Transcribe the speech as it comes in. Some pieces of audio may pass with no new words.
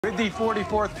With the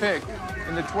 44th pick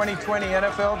in the 2020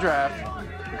 NFL Draft,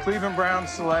 the Cleveland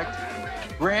Browns select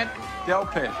Grant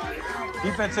Delpit,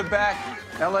 defensive back,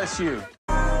 LSU.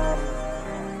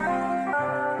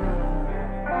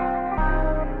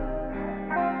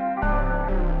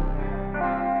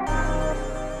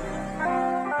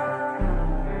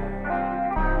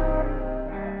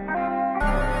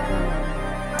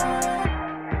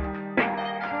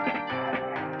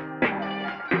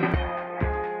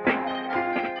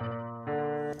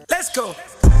 Let's go.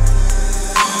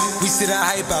 We see the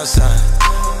hype outside,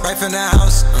 right from the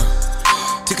house.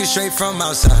 Took it straight from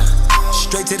outside,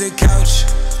 straight to the couch.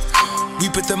 We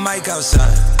put the mic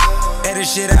outside, edit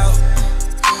shit out.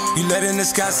 You letting the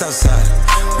scouts outside,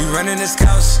 we running the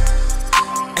scouts.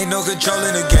 Ain't no control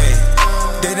in the game,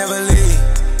 they never leave.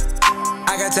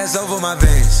 I got tats over my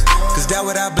veins, cause that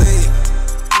what I bleed.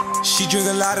 She drink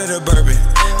a lot of the bourbon,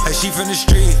 like she from the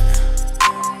street.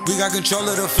 We got control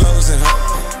of the flows in her.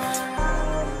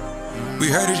 We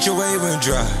heard that your wave went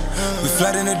dry, we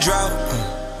flooding the drought.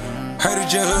 Heard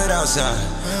that your hood outside,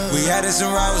 we added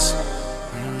some routes.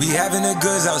 We having the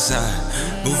goods outside,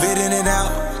 move it in and out.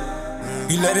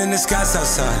 You letting the scouts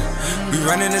outside, we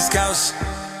running the scouts.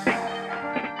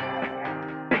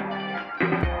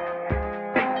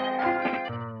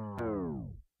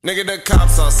 Nigga, the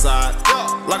cops outside,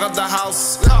 lock up the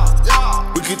house.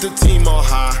 We keep the team on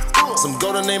high, some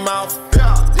gold in their mouth.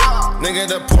 Nigga,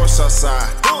 the Porsche outside,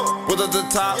 with at the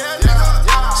top.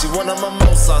 She one of my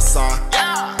most outside,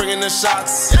 bringing the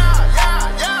shots.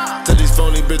 Tell these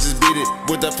phony bitches beat it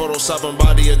with that Photoshop and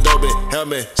body Adobe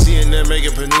helmet. She in there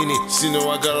making panini. She know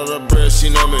I got all the bread, she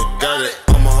know me. Got it.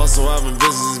 I'm a hustle, I've been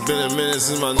business. It's been a minute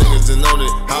since my niggas done known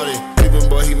it. Howdy, Cleveland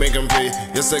boy, he make 'em pay.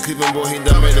 Yes, that Cleveland boy, he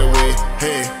done made a way.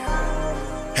 Hey,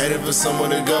 headed for somewhere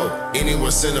to go. Anywhere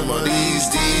cinema.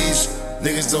 These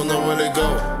niggas don't know where to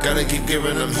go. Gotta keep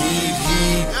giving them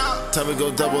heat. Time to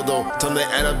go double though. Time to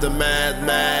add up the mad.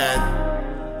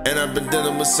 And I've been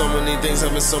dealing with so many things,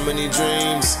 having so many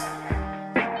dreams.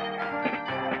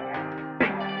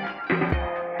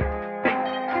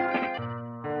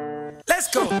 Let's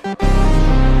go.